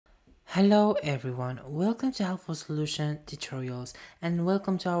Hello everyone, welcome to Helpful Solution Tutorials and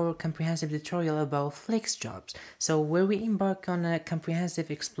welcome to our comprehensive tutorial about FlexJobs. So where we embark on a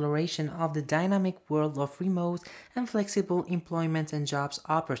comprehensive exploration of the dynamic world of remote and flexible employment and jobs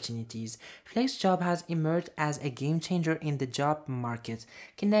opportunities. FlexJob has emerged as a game changer in the job market,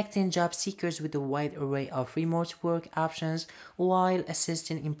 connecting job seekers with a wide array of remote work options while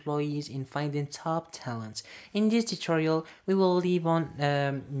assisting employees in finding top talent. In this tutorial, we will leave on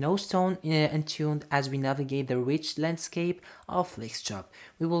no stone untuned as we navigate the rich landscape of FlexJob.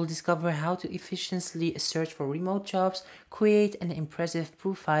 We will discover how to efficiently search for remote jobs, create an impressive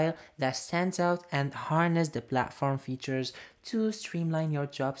profile that stands out, and harness the platform features to streamline your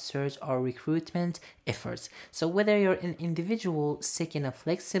job search or recruitment efforts. So whether you're an individual seeking a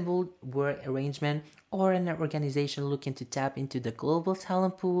flexible work arrangement or an organization looking to tap into the global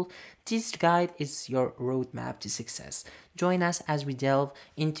talent pool, this guide is your roadmap to success. Join us as we delve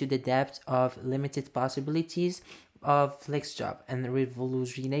into the depth of limited possibilities of FlexJob and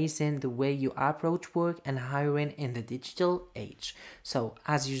revolutionizing the way you approach work and hiring in the digital age. So,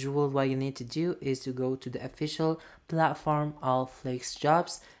 as usual, what you need to do is to go to the official platform of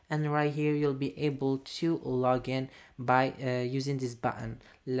FlexJobs, and right here you'll be able to log in by using this button.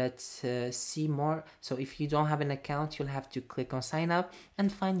 Let's see more. So if you don't have an account, you'll have to click on sign up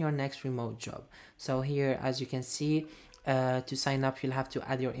and find your next remote job. So here, as you can see, to sign up you'll have to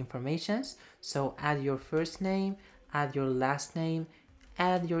add your informations. So add your first name, add your last name,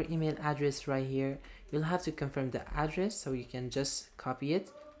 add your email address right here. You'll have to confirm the address, so you can just copy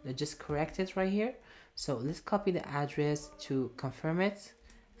it, just correct it right here. So let's copy the address to confirm it,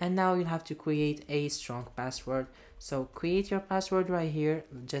 and now you'll have to create a strong password. So create your password right here,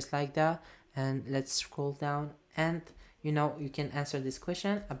 just like that, and let's scroll down, and you can answer this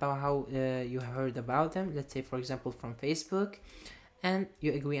question about how you heard about them. Let's say, for example, from Facebook, and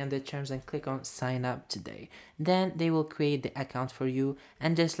you agree on the terms and click on sign up today. Then they will create the account for you,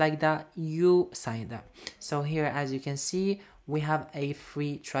 and just like that, you signed up. So here, as you can see, we have a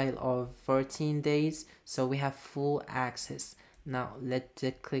free trial of 14 days, so we have full access. Now let's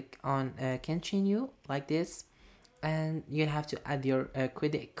click on continue like this, and you'll have to add your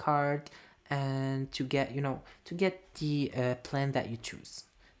credit card and to get the plan that you choose.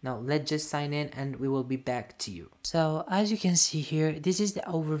 Now let's just sign in and we will be back to you. So as you can see here, this is the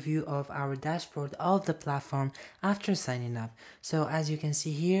overview of our dashboard of the platform after signing up. So as you can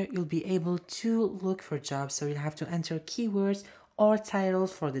see here, you'll be able to look for jobs. So you'll have to enter keywords or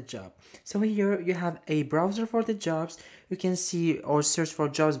titles for the job. So here you have a browser for the jobs. You can see or search for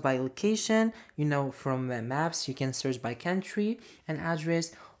jobs by location, from maps. You can search by country and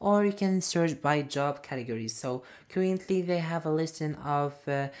address, or you can search by job categories. So currently they have a listing of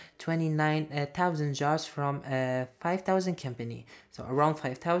 29,000 jobs from 5,000 company. So around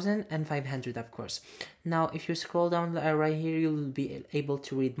 5,500, of course. Now, if you scroll down right here, you'll be able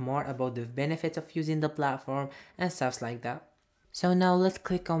to read more about the benefits of using the platform and stuff like that. So now let's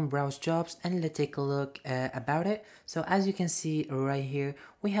click on browse jobs and let's take a look about it. So as you can see right here,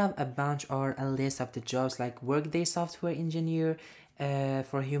 we have a bunch or a list of the jobs like workday software engineer,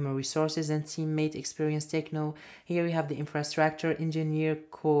 for human resources and teammate experience techno. Here you have the infrastructure engineer,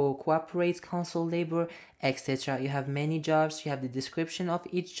 cooperate console labor, etc. You have many jobs. You have the description of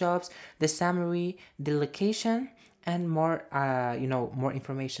each jobs, the summary, the location, and more more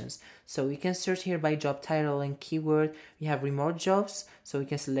informations. So you can search here by job title and keyword. We have remote jobs, so you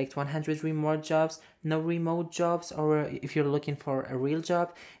can select 100 remote jobs, no remote jobs, or if you're looking for a real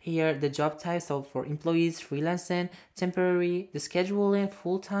job, here the job type. So for employees, freelancing, temporary, the scheduling,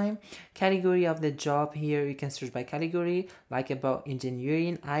 full-time, category of the job. Here you can search by category, like about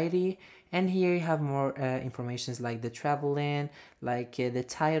engineering, IT. And here you have more informations like the traveling, like the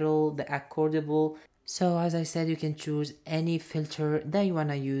title, the accordable. So as I said, you can choose any filter that you want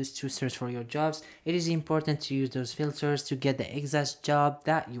to use to search for your jobs. It is important to use those filters to get the exact job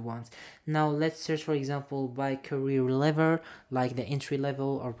that you want. Now let's search, for example, by career level, like the entry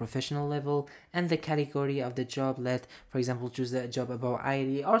level or professional level, and the category of the job. Let, for example, choose a job about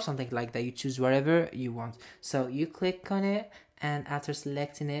IT or something like that. You choose wherever you want. So you click on it, and after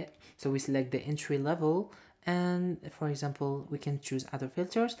selecting it, so we select the entry level, and for example we can choose other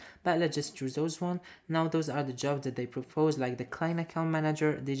filters, but let's just choose those one. Now those are the jobs that they propose, like the client account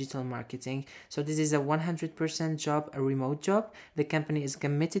manager, digital marketing. So this is a 100% job, a remote job. The company is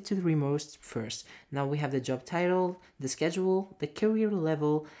committed to the remote first. Now we have the job title, the schedule, the career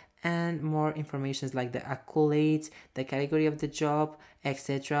level, and more informations like the accolades, the category of the job,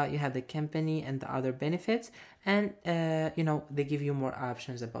 etc. You have the company and the other benefits, and they give you more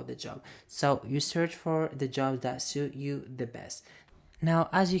options about the job. So you search for the jobs that suit you the best. Now,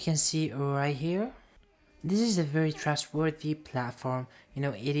 as you can see right here, this is a very trustworthy platform. You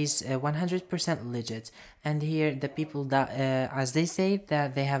know, it is 100% legit. And here, the people that, as they say,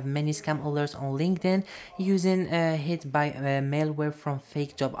 that they have many scam alerts on LinkedIn using hit by malware from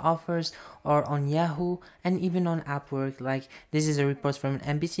fake job offers, or on Yahoo, and even on Upwork. Like, this is a report from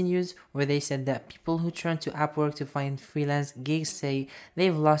NBC News where they said that people who turn to Upwork to find freelance gigs say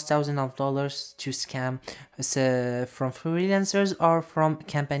they've lost thousands of dollars to scam from freelancers or from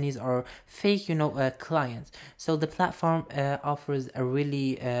companies or fake, clients. So the platform offers a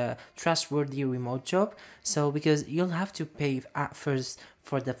really trustworthy remote job. So because you'll have to pay at first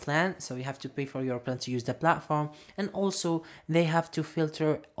for the plan, so you have to pay for your plan to use the platform, and also they have to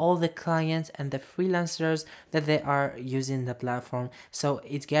filter all the clients and the freelancers that they are using the platform. So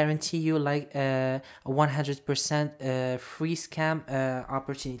it guarantee you like a 100% free scam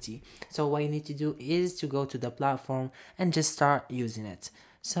opportunity. So what you need to do is to go to the platform and just start using it.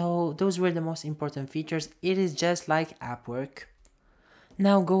 So those were the most important features. It is just like Upwork.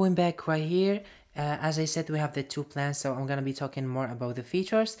 Now going back right here, as I said, we have the two plans, so I'm gonna be talking more about the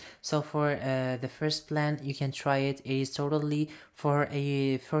features. So for the first plan, you can try it. It is totally for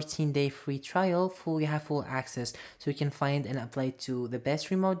a 14-day free trial. You have full access, so you can find and apply to the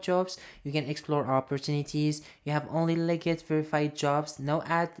best remote jobs. You can explore opportunities. You have only legit verified jobs, no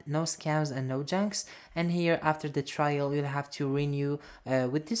ad, no scams, and no junks. And here, after the trial, you'll have to renew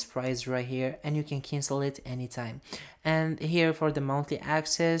with this price right here, and you can cancel it anytime. And here for the monthly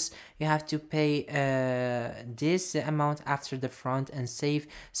access, you have to pay this amount after the front and save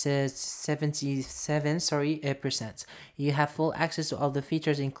 77% You have full access to all the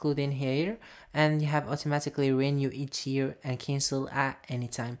features including here, and you have automatically renew each year and cancel at any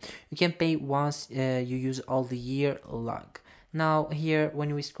time. You can pay once you use all the year log. Now here,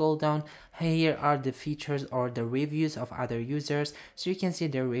 when we scroll down, here are the features or the reviews of other users, so you can see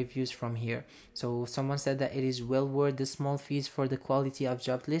their reviews from here. So someone said that it is well worth the small fees for the quality of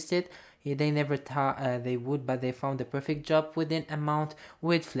job listed. They never thought they would, but they found the perfect job within amount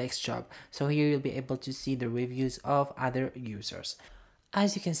with FlexJob. So here you'll be able to see the reviews of other users.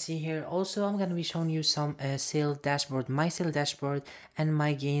 As you can see here, also I'm gonna be showing you some sales dashboard, my sales dashboard, and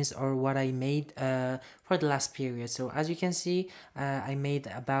my gains, or what I made for the last period. So as you can see, I made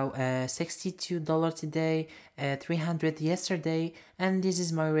about $62 today, 300 yesterday, and this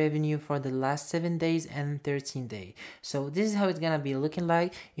is my revenue for the last 7 days and 13 days. So this is how it's gonna be looking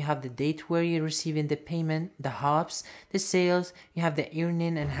like. You have the date where you're receiving the payment, the hops, the sales, you have the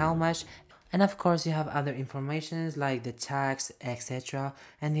earning and how much. And of course you have other informations like the tax, etc.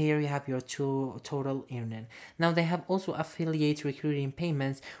 And here you have your total earning. Now they have also affiliate recruiting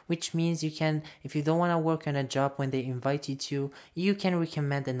payments, which means you can, if you don't want to work on a job when they invite you to, you can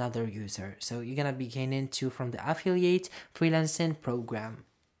recommend another user. So you're gonna be gaining too from the affiliate freelancing program.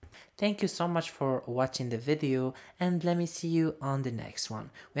 Thank you so much for watching the video, and let me see you on the next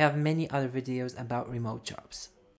one. We have many other videos about remote jobs.